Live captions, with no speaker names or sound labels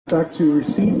Back to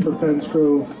receive for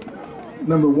Pennsville,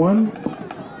 number 1,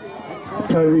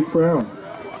 Tyreek Brown.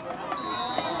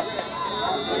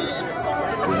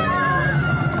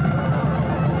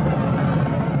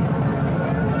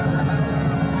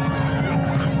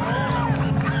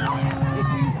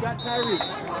 Got Tyreek.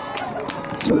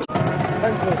 So,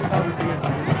 Pennsville's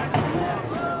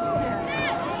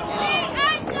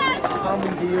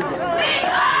coming to you.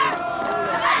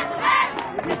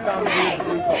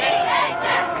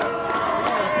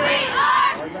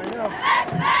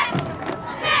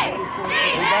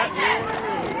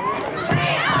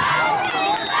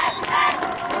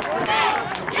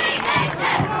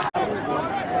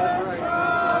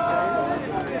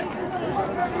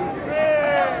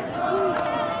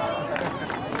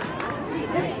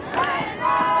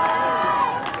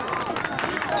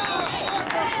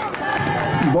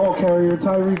 ball carrier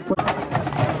Tyreek Brown.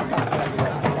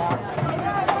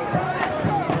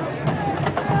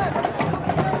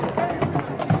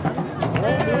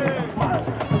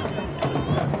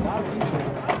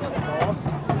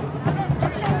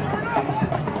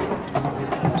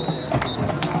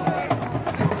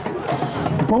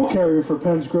 Ball carrier for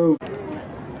Pennsville.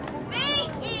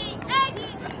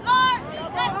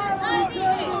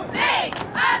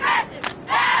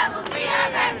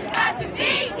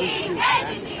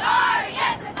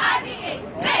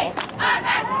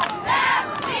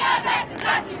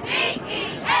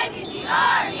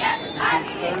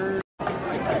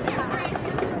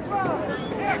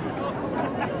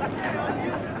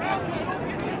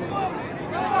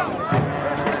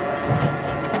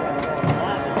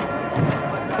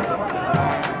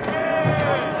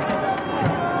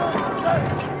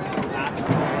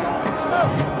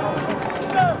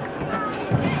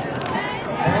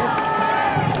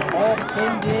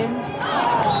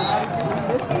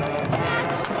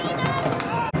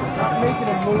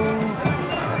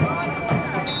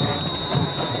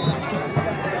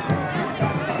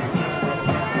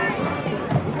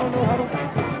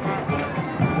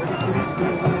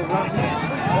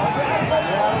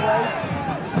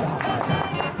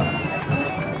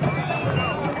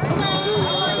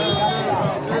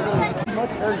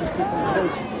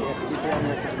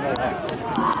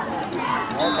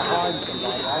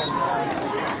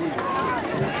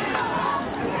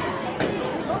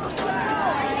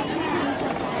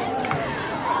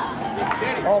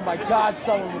 Oh my God,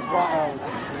 someone was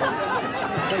wrong.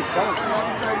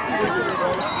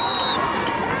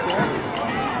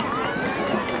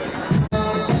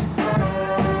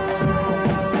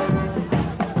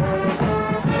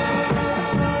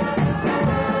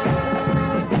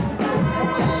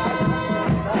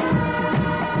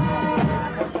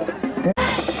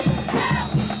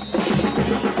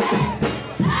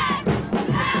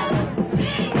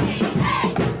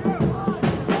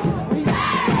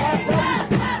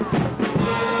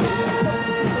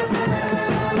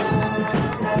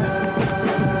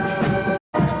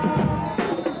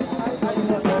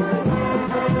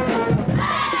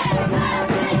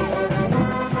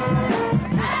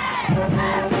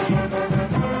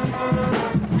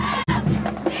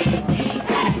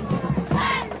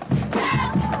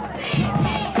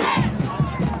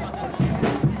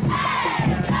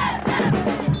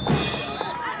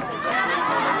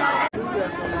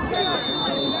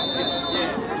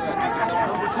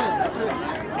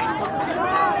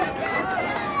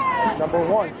 Number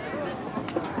one.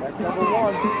 That's number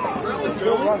one.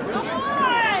 Still running.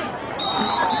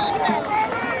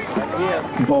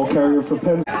 Yeah. Ball carrier for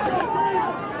Penn.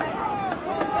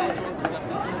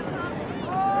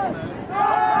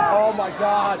 Oh my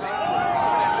God.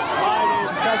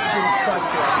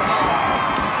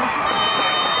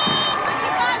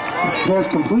 Pass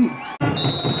complete.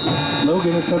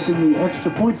 Logan attempting the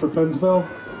extra point for Pennsville.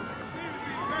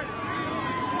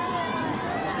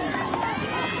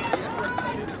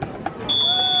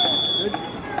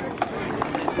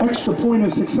 Extra point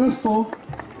is successful.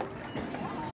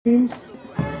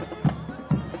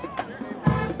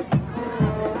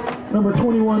 Number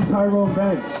 21, Tyrone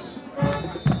Banks.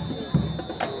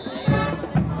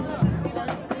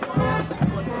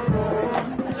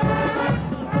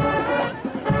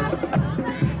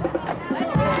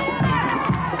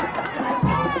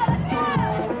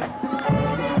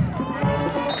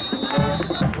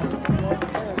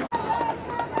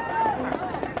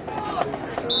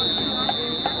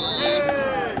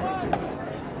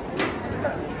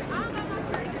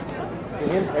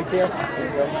 Right there.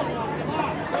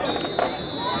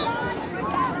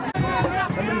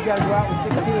 Somebody's got to go out with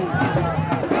 16.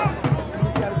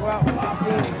 Somebody's got to go out with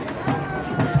 16.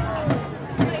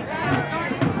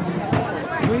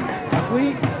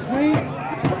 Sweet.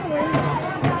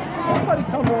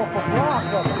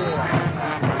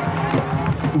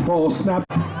 ball snapped.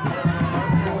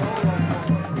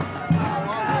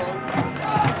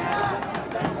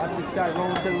 Watch this guy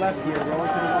rolling to the left here,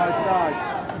 rolling to the right side.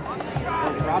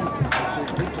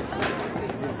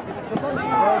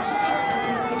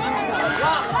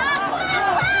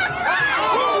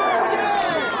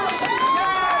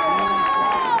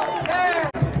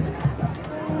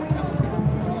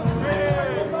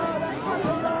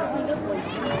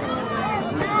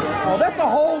 Oh, that's a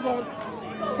hold on.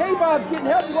 Hey, Bob's getting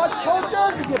help. Watch Coach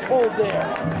Johnson get pulled there.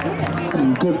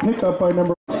 Good pickup by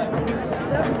number.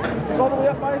 He's all the way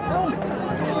up by himself.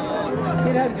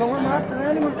 Kid had his arm wrapped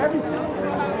around him and everything.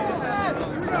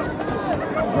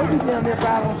 He'll be down there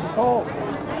battling for soul.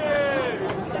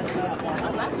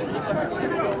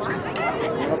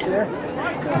 Up there.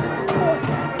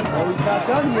 Oh, he's not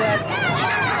done yet.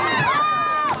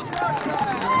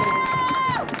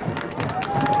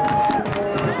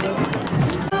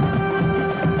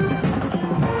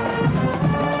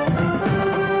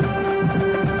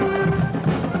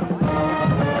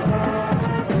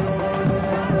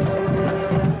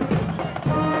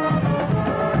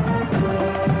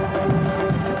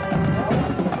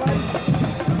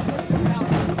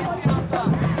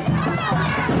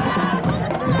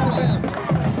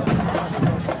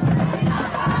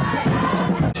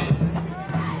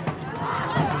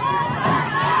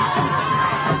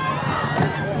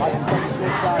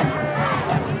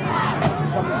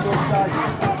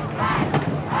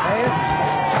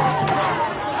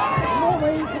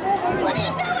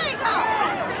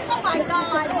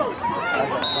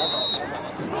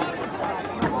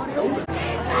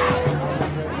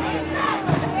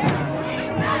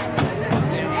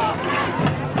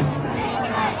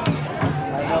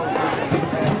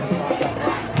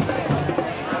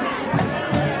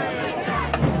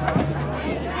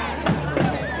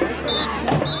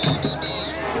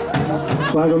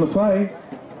 Flag on the play.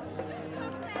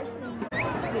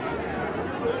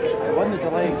 It wasn't a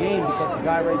delayed game because the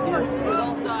guy right there,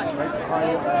 right behind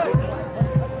it.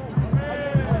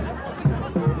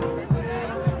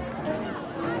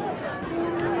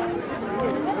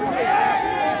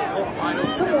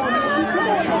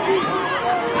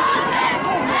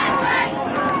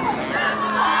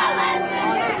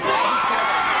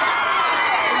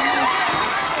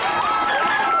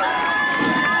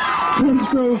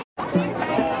 Pennsville.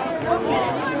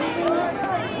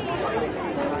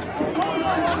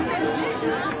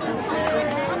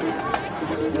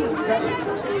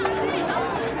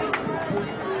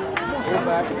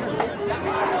 Back.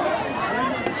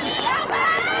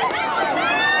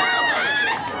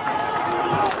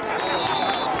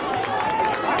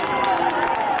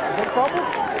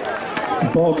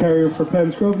 Ball carrier for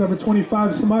Pennsville, number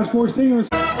 25, Samaj Moore Stingers.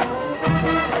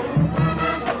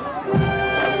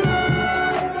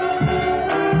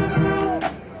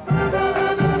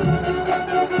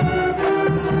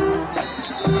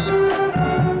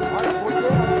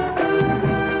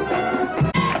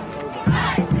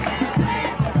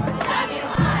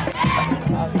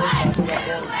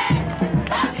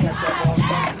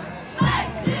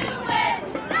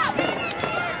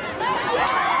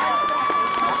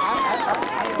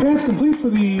 Pass complete for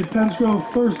the Pennsville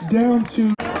first down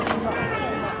to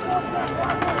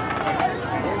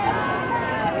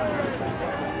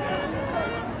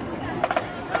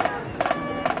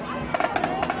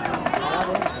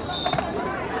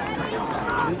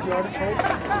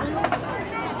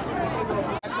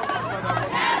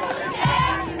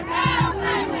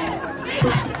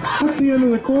that's the end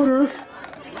of the quarter.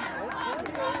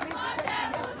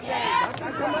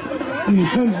 The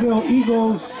Pennsville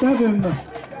Eagles 7,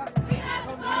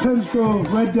 Pennsville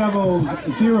Red Devils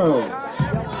 0.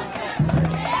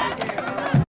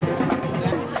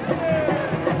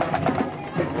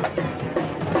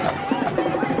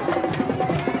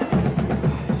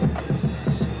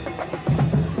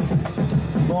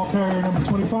 Ball carrier number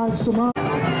 25, Samaj.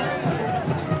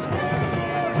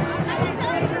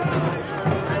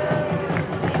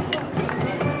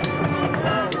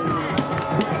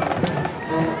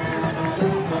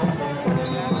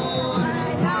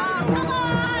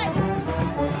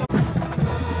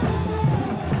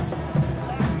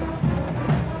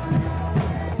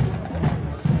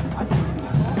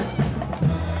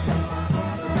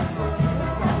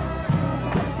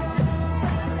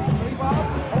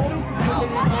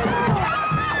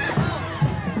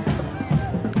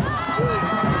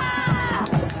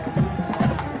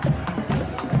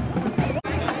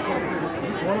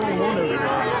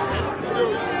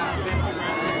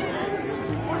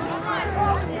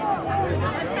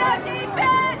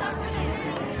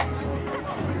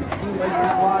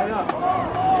 Wide up.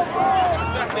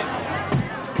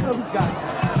 Oh, he's got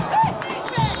it.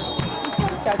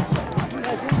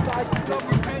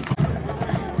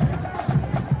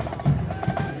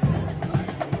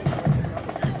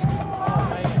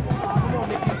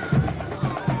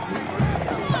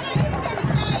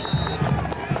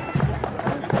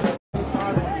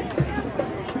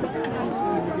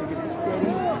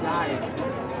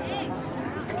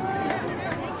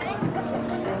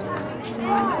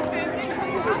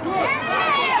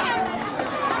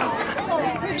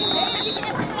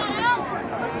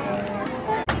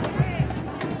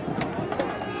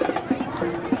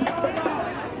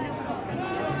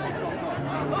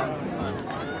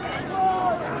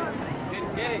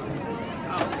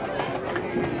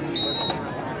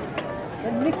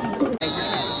 And Mickey's. You know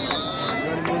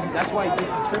what I mean? That's why you get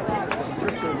the trip. The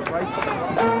trips over, right?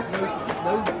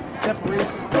 No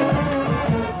separation.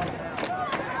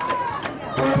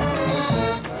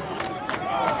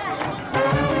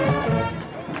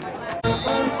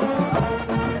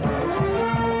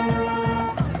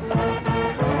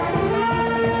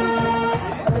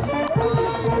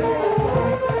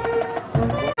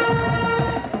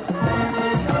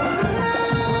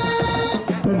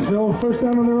 Pennsville, first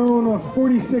down on their own,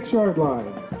 46-yard line.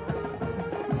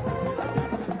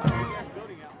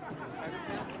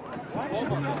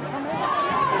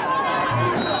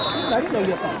 I didn't know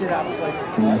you have to sit out and play.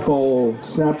 Ball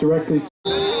snap directly. He's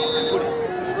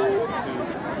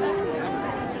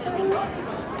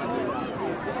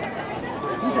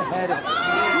ahead of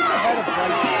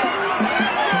Bryce.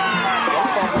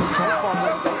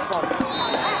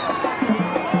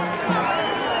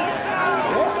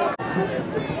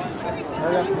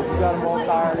 You got them all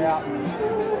tired out.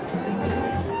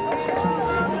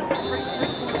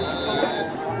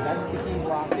 That's the key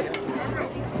block there.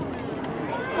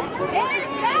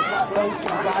 Close to the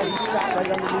guy who shot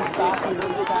right underneath Sophie.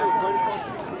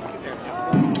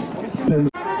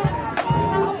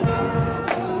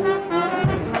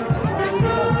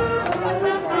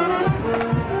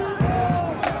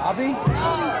 Bobby?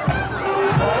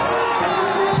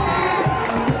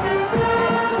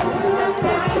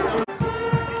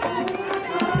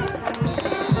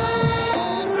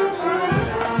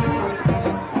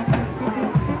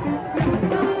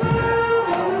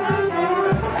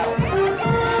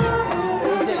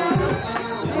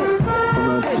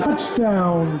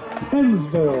 Touchdown,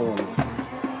 Pennsville.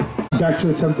 Back to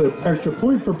attempt the extra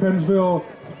point for Pennsville,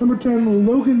 number 10,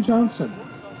 Logan Johnson.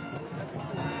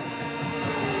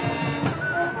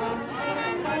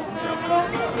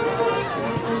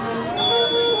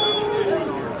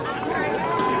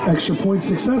 Extra point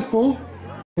successful.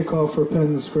 Kickoff for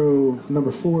Pennsgrove,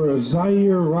 number 4,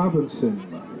 Zaire Robinson.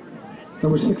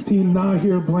 Number 16,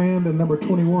 Nahir Bland, and number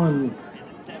 21,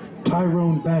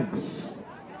 Tyrone Banks.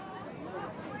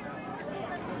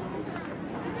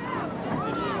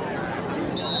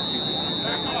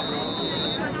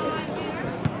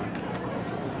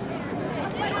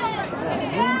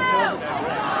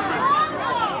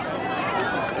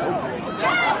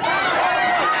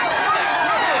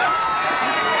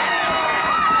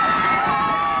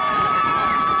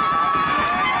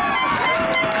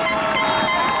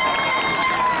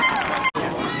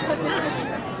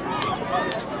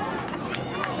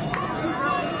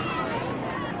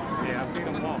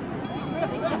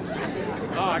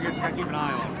 I guess I gotta keep an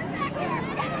eye on.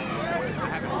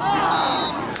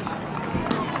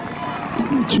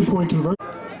 2-point conversion.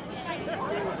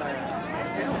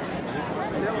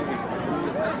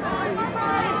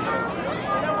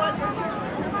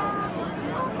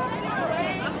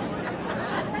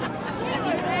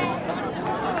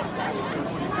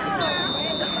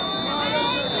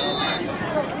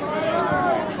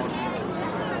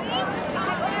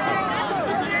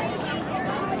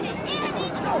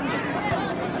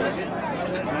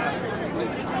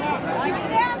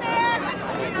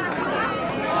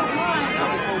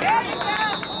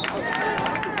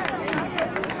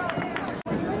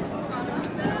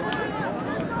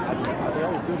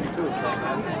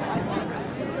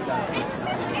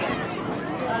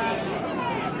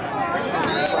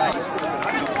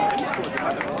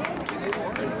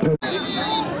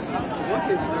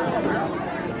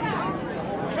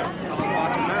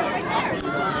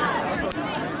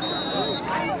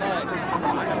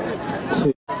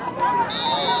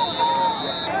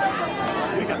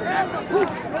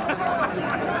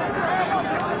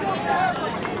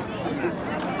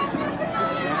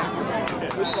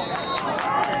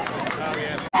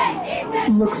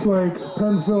 Looks like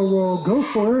Pennsville will go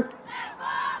for it.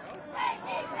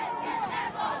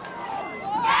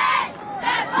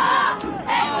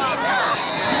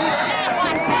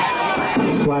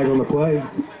 Flag on the play.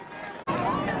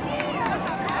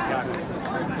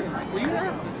 Were you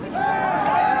there? I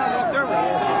don't know if they're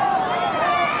ready.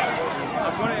 I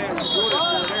was going to ask Jordan if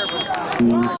they were there, but...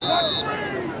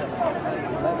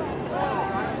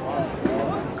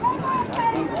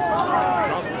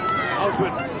 I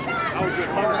was with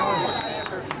Mark Allen.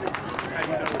 Hey,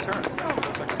 you know, return.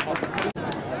 Looks like a puzzle.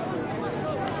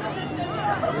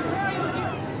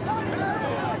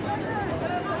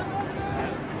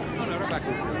 Oh, no, they're back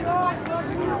there.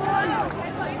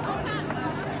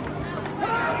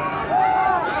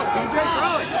 DJ,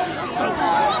 throw it.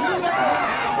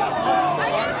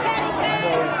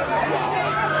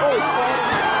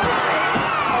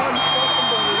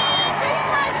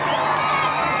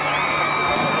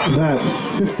 That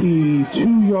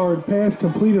 52-yard pass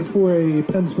completed for a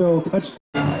Pennsville touchdown.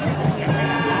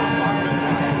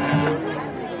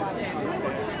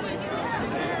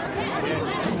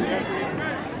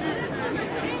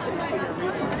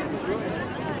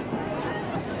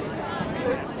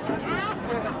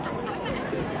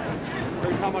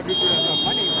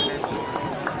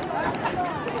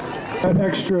 That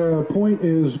extra point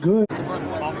is good.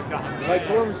 Like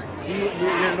Worms,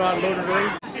 you're not loaded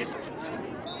range.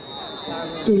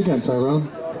 Do it again, Tyrone.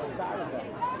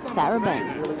 Sarah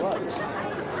Banks. Really was.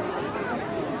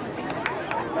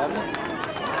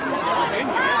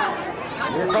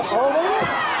 Here comes, oh, wait!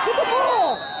 Get the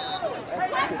ball!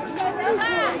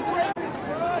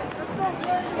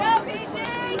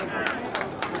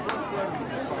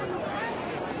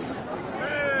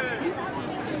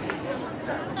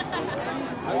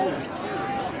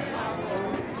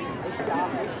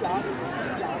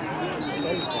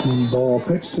 Ball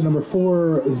pitched to number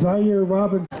 4, Zaire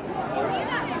Robinson.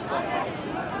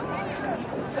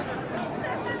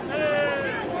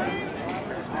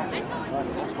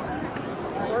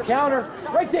 Counter,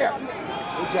 right there.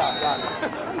 Good job, got it.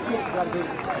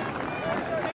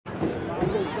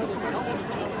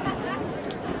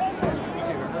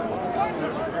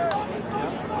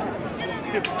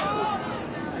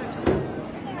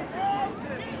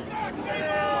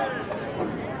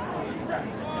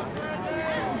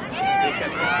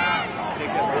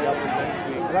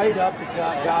 Right up,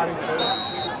 got him.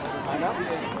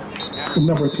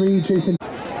 Number 3, Jason.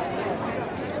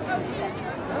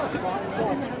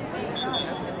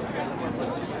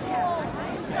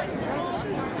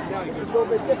 It's a little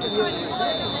bit different here.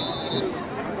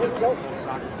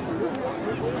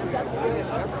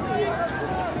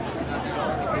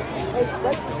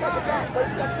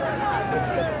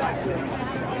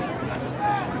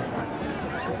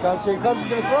 Here comes, he's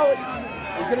going to throw it.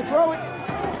 He's going to throw it.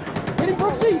 Hit him,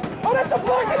 Brooksy. Oh, that's a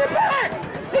block in the back.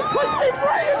 He pushed him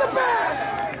right in the back.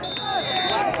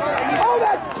 Oh,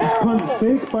 that's terrible. Punt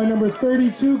fake by number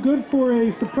 32. Good for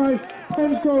a surprise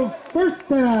Pennsville first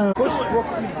down. Push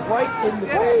Brooksy right in the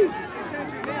back.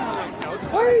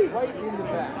 Right in the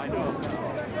back.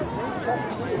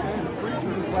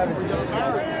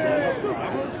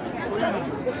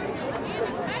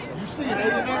 You see an 8 in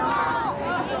there?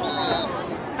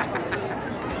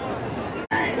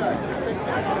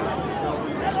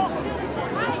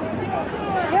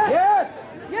 Yes!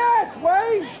 Yes,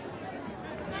 Wayne!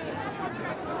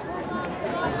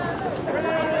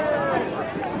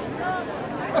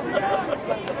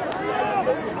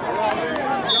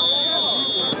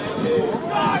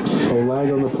 A lag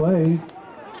on the play.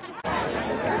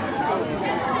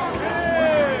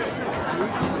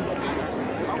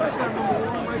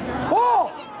 Ball!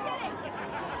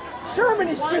 Sherman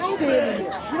is just standing there.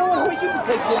 You know what? You can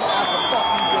take him out the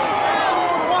fucking game.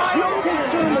 You can take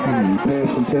Sherman out.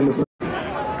 Pass intended for.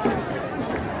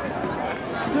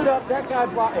 Stood up, that guy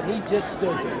blocked, and he just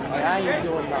stood there. And I ain't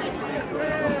doing nothing.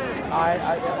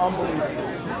 Unbelievable.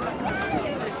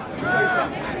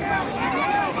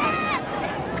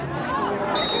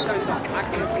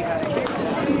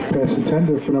 Pass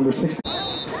intended for number 6.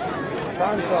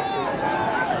 Time's up.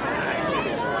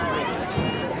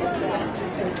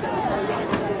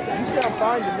 You sound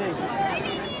fine to me.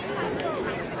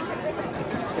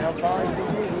 Sound fine to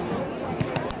me.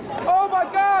 Oh my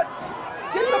God!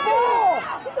 Get the ball!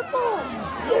 Get the ball!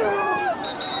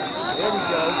 There we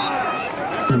go.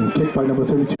 Kick by number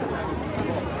 32.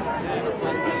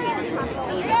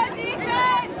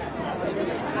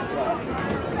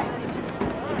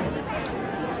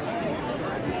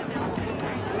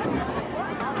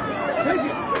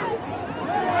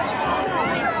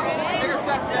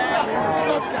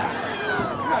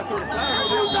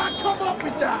 Do not come up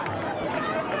with that!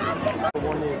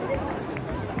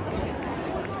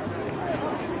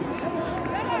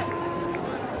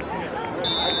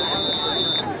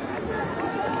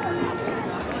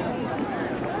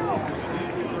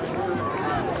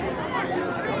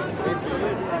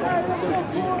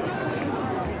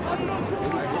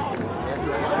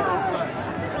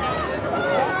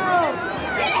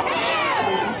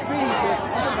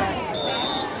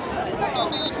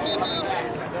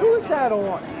 Who is that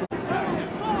on?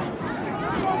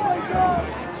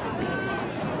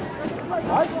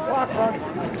 Nice clock run.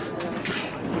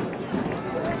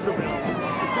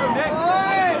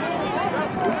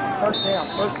 First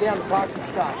down, the clock should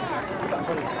stop.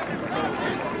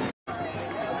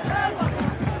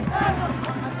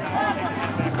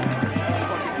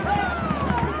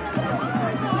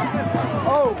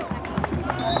 Oh!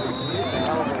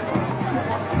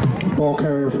 Ball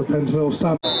carrier for Pennsville.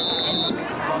 Stop.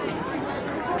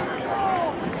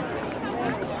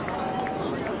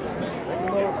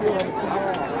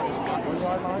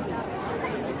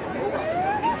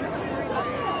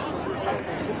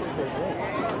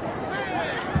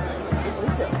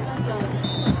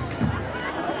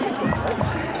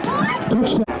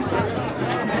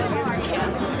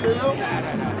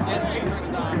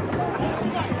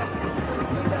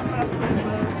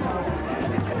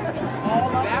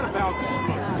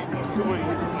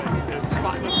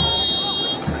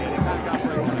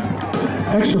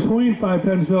 Extra point by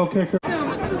Pennsville kicker.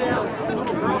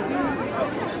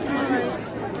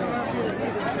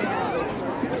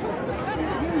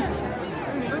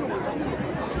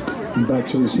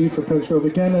 Back to receive for Pennsville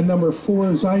again at number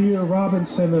 4, Zaire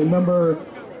Robinson, and number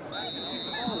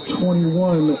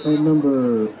 21, and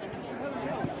number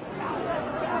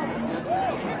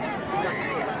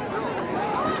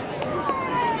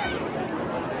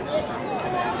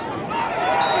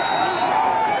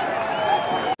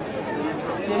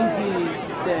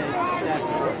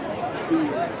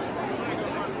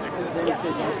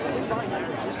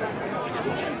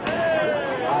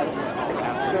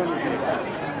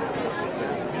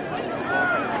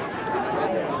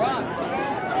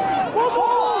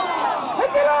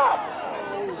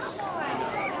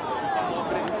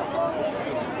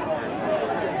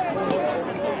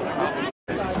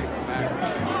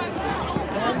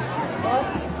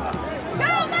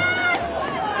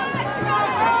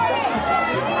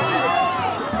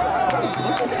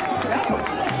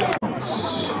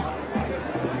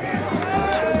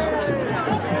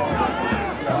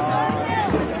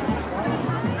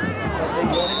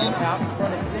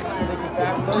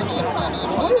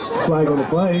flag on the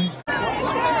play.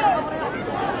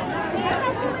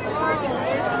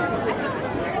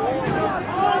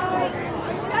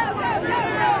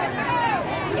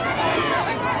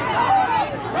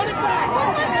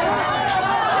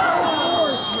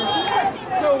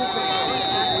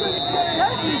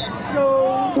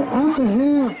 At the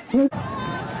half.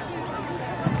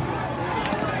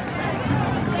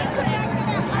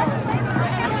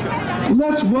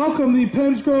 Let's welcome the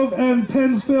Pennsgrove and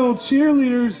Pennsville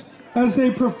cheerleaders as they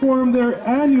perform their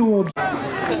annual.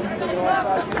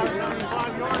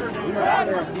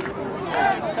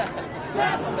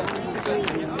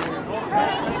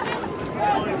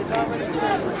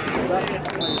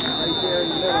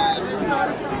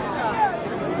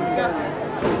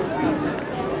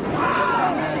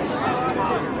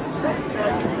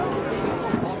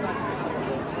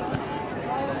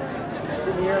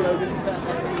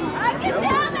 Get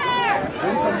down there!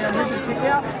 Come down here, just kick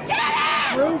out. Get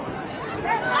it! Through.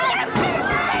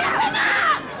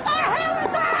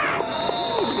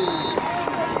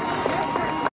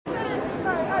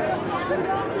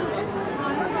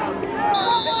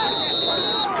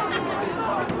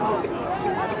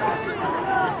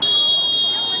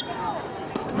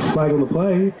 Flag on the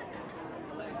play.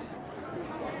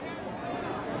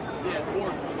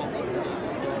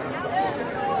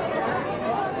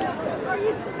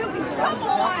 Come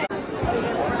on!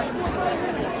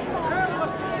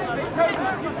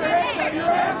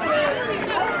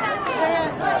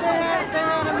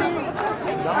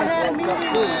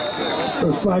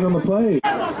 First flag on the play.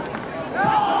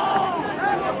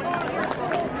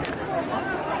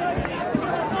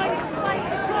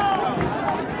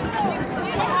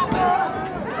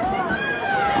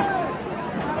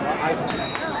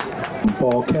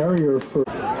 Ball carrier for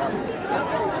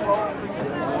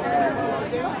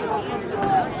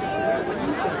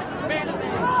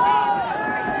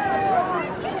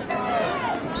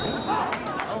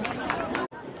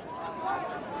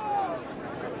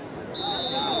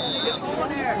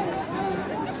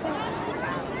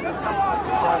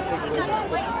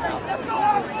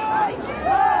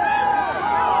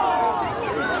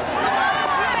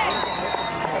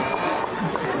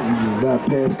that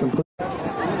pass complete.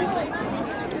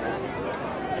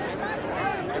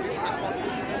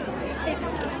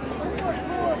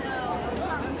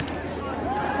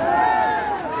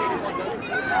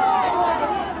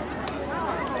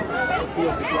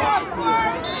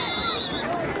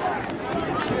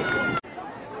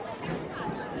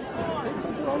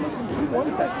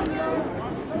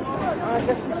 I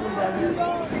guess this one down here,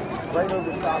 right over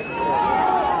the top.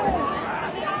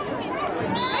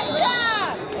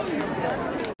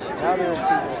 Now they're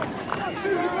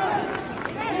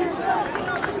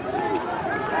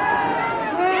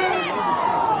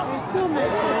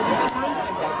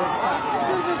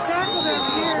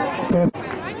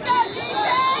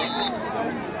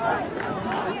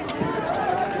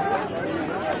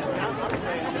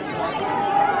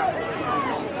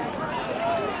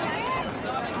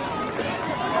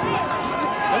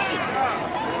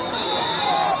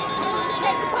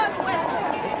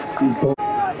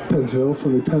Pennsville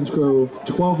from the Pennsgrove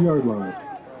 12-yard line.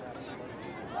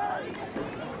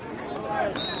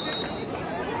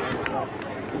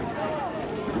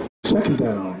 Second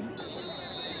down.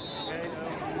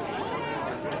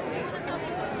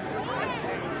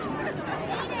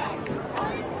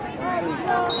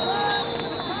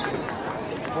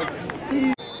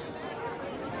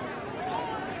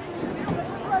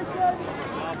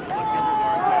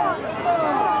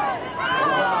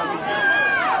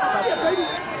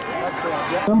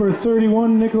 Number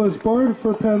 31, Nicholas Bard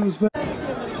for Pennsville.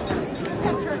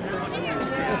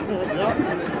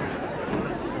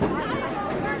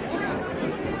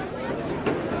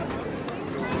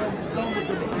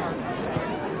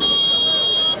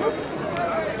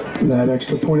 That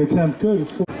extra point attempt good.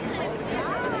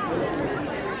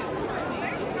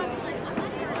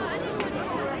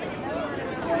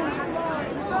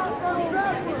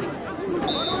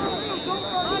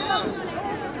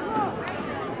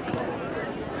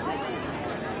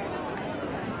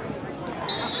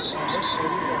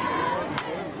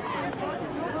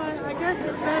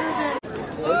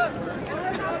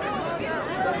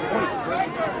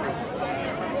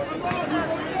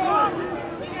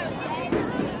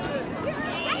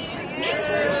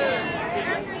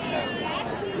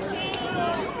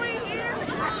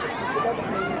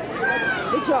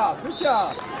 Good job, good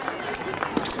job.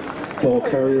 Ball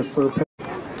carrier for Penn.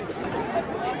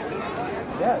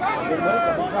 Yes, good work.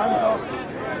 Every time it's off.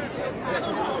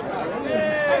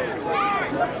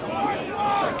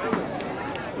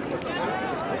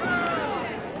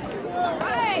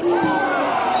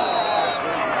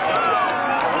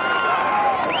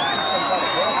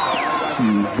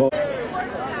 Ball.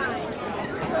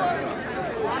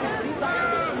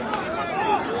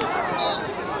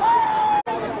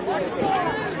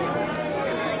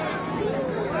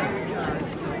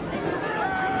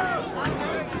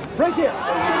 Break it!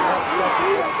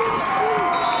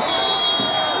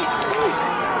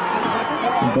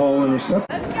 Ball intercept.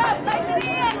 Let's go! Let's get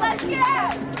in! Let's get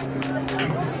out!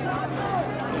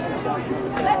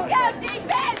 Let's go,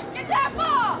 defense! Get that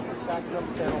ball!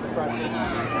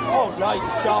 Oh, nice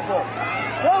shuffle.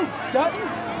 Go, Dutton!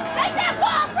 Take that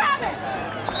ball from him!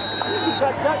 You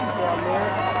got Dutton down there.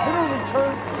 Little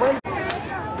return break.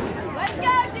 Let's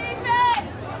go, defense!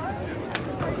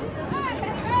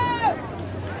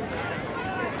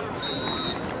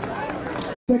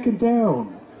 Second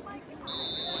down.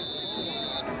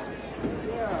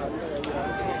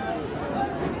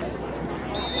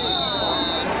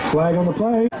 Flag on the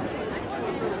play.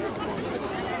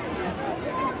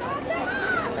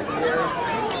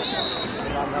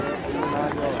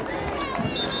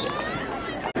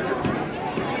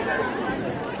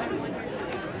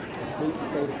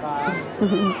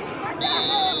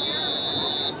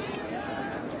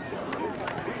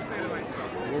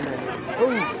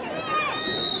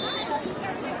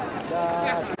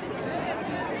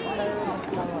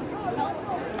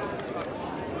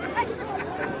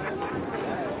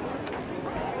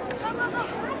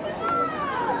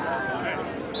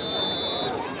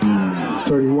 Mm,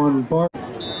 31 bar.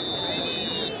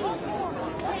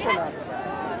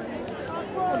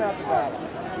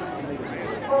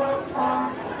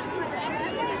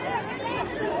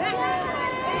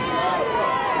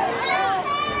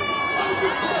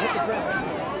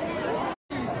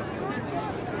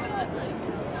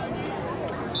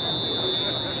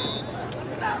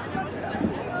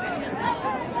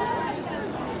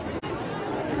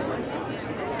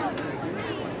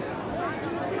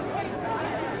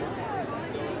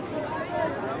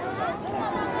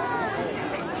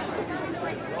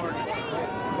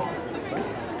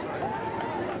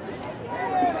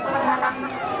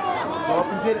 Go up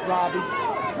and get it, Robbie.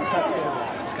 Touchdown.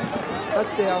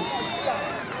 Touchdown.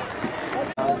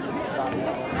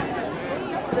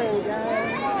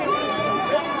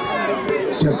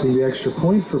 Attempting the extra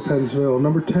point for Pennsville,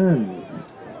 number 10,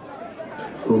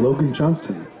 Logan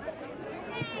Johnston.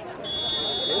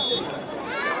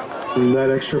 And that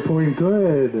extra point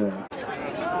good.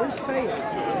 Where's Faye?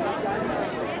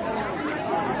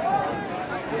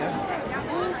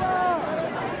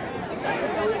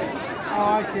 Oh,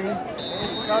 I see.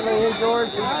 Coming in, George.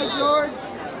 Hi, George.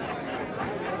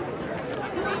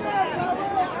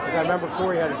 I remember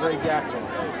Corey had a great jacket on.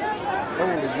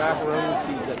 Holy macaroni and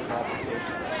cheese at the top.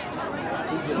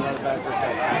 He's getting right back for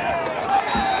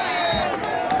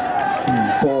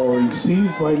Ball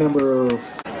received by number.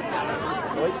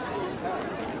 Oi.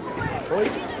 Oi.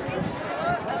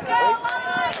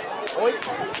 Oi.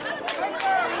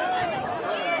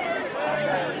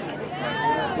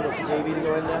 JV to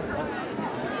go in there.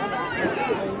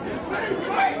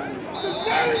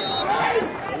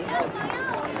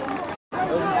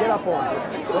 Get up on him.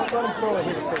 Don't let him throw a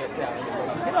hit pass out.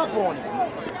 Get up on him.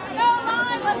 Go,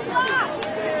 line, let's block!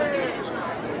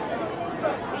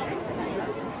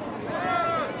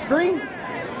 Screen.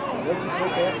 Let's just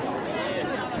look at it.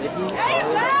 Nicky. We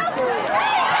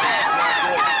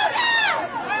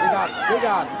got it. We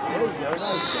got it. There you go.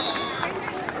 Nice.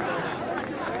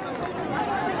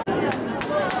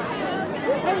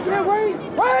 Hey, come here, Wayne!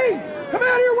 Wayne! Come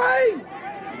out here, Wayne!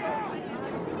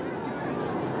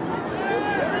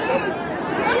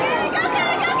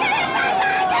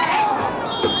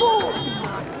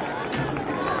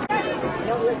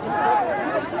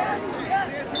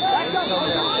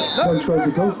 Penn tries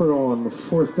to go for it on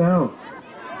 4th down.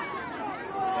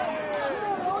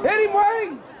 Hit him,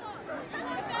 Wayne!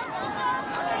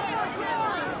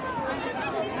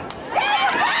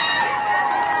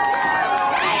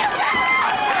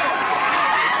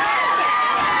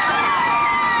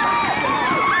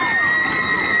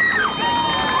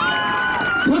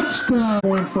 Touchdown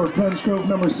point for Pennsville,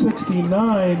 number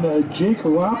 69, Jake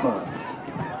Rappa.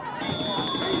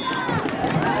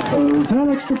 That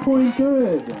extra point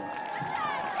good.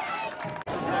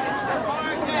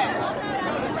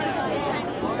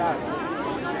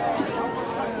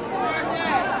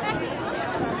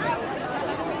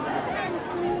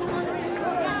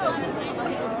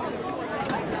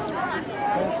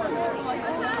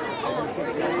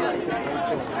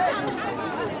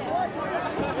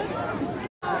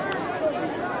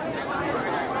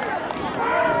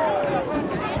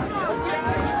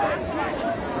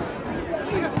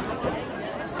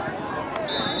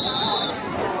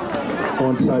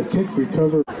 Onside kick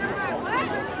recovered. People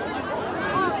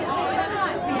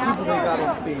they got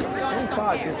on feet.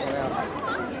 25 just went out.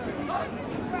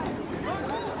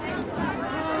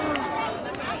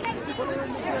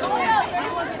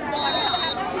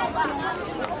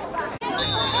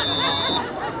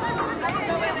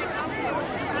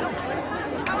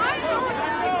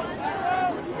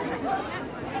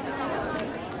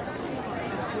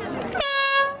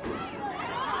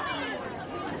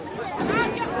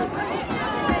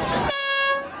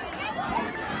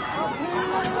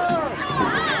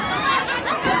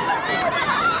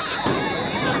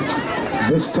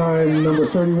 This time, number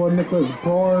 31, Nicholas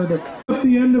Bard. At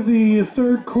the end of the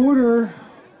 3rd quarter,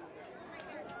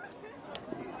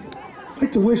 I'd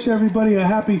like to wish everybody a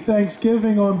happy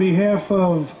Thanksgiving on behalf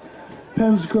of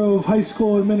Penns Grove High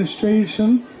School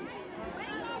administration.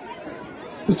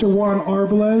 Mr. Juan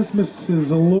Arbalez, Mrs.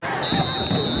 Laura.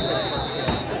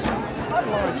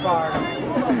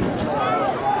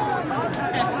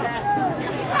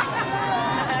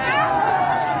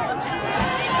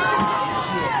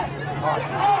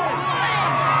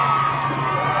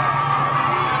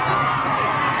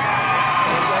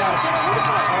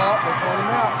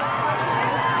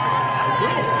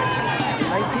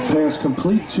 Pass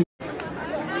complete to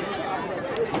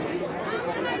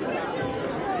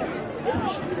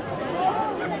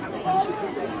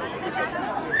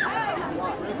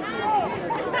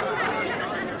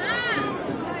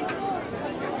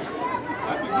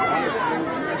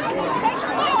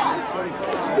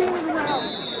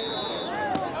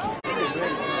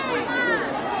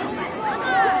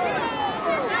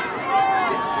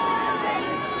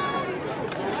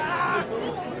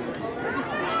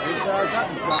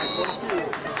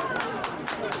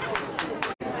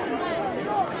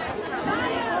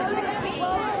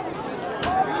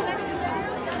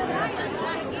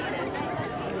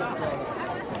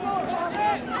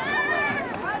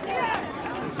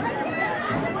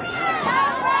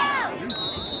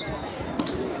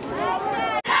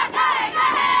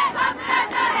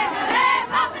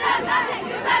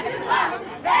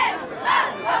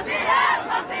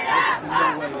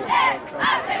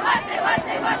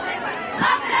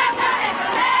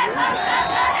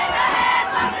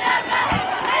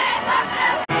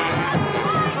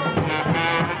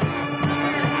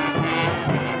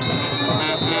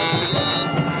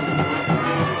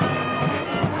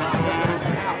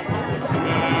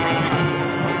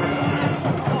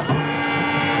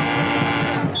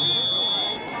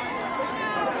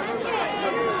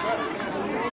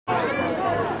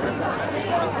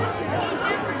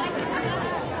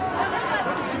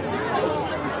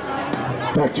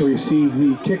back to receive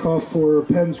the kickoff for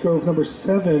Penns Grove, number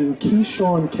 7,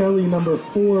 Keyshawn Kelly, number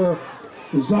 4,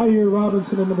 Zaire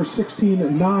Robinson, and number 16,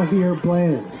 Nahir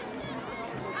Bland.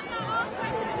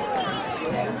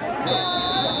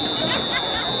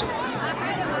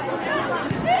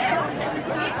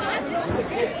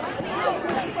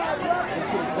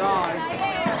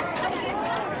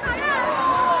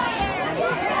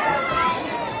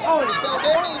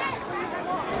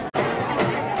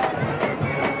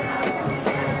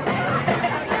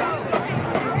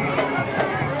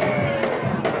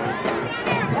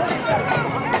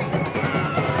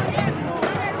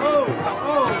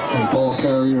 Ball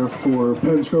carrier for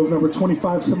Penns Grove, number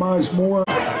 25, Samaj Moore.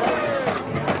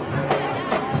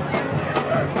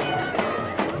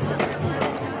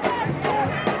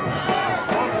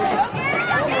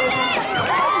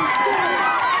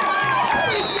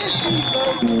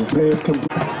 Pass complete.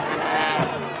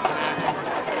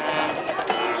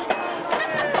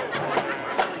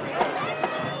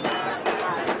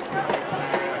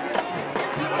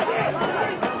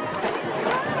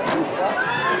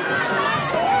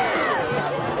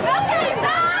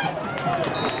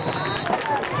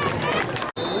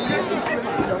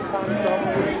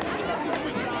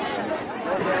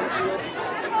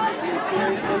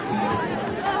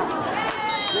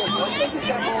 That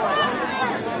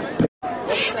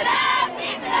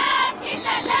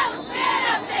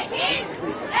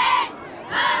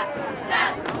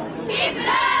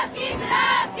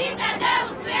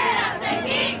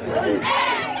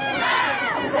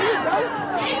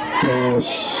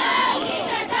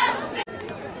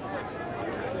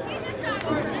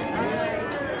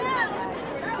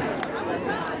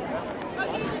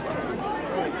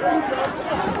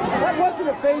wasn't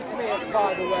a face mask,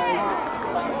 by the way.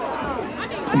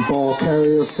 Ball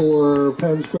carrier for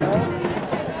Pennsville.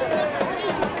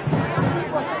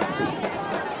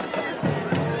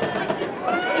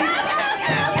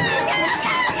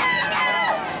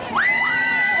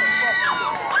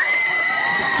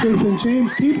 Jason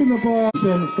James keeping the ball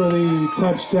in for the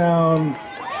touchdown.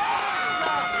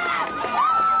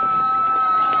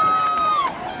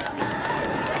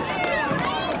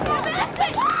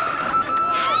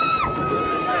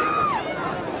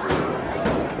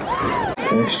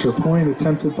 Extra point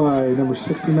attempted by number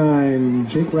 69,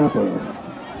 Jake Rappa.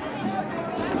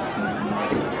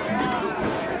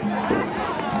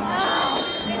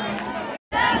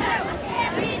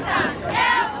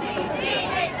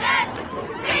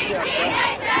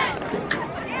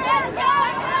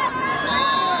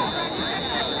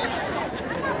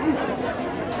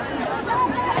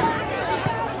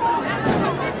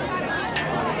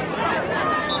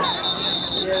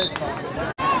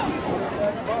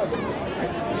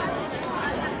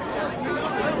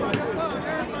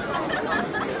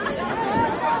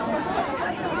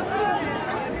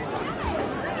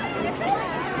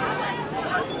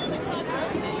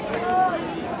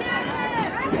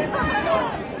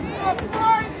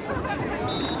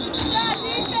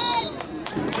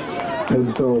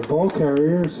 Pennsville ball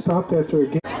carrier stopped after a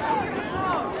game.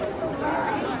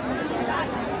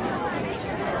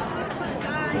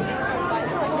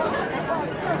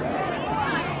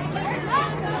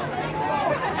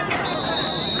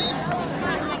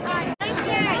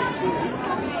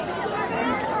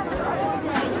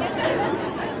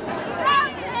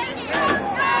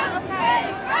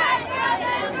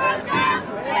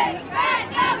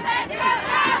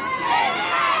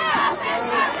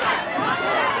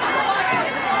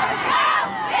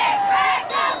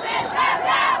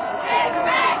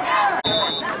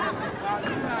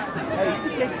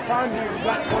 Time here, you've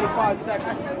got 25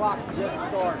 seconds. The clock just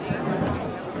started.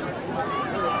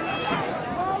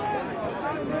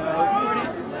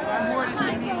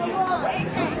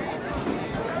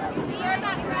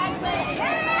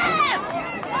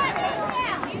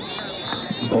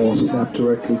 Ball snapped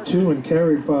directly to and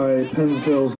carried by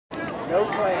Pennsville's. No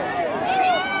plan.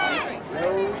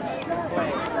 No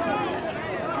plan.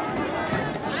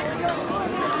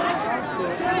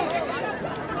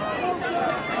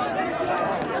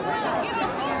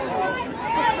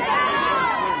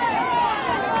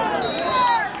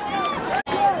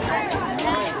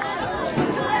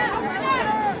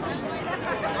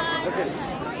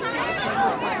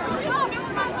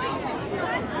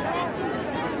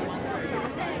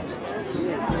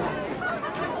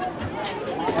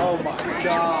 Oh my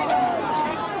God.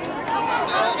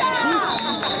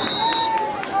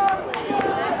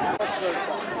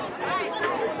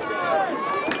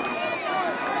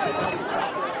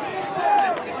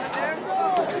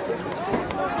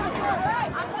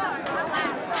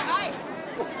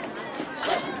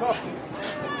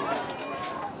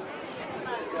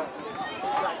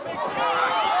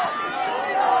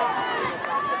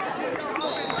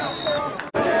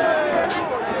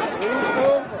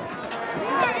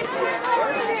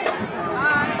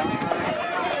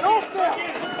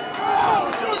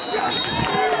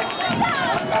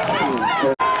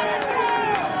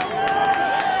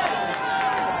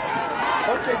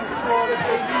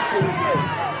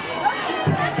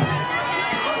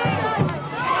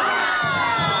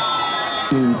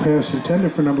 Pass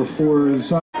intended for number 4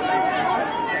 is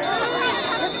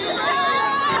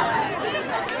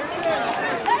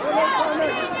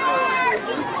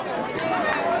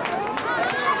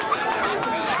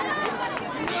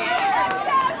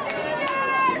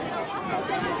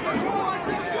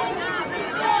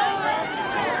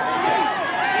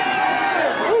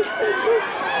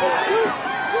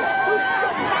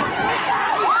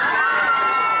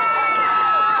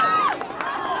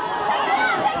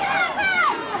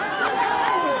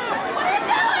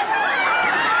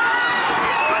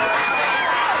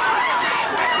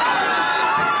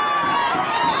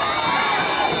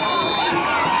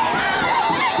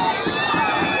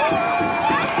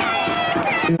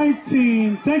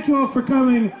Thank you all for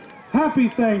coming. Happy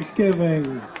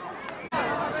Thanksgiving.